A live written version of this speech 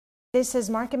This is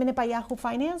Market Minute by Yahoo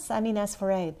Finance. I'm Ines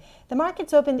Ferreira. The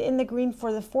markets opened in the green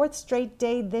for the fourth straight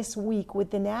day this week,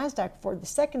 with the Nasdaq for the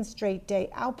second straight day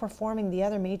outperforming the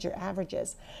other major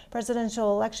averages.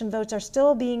 Presidential election votes are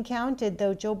still being counted,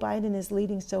 though Joe Biden is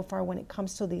leading so far when it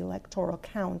comes to the electoral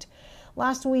count.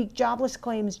 Last week, jobless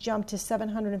claims jumped to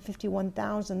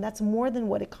 751,000. That's more than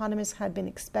what economists had been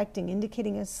expecting,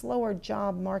 indicating a slower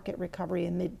job market recovery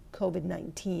amid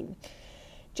COVID-19.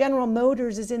 General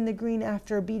Motors is in the green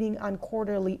after beating on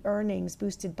quarterly earnings,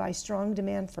 boosted by strong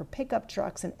demand for pickup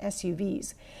trucks and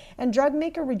SUVs. And drug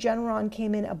maker Regeneron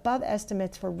came in above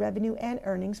estimates for revenue and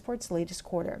earnings for its latest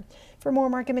quarter. For more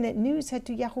Market Minute news, head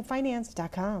to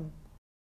yahoofinance.com.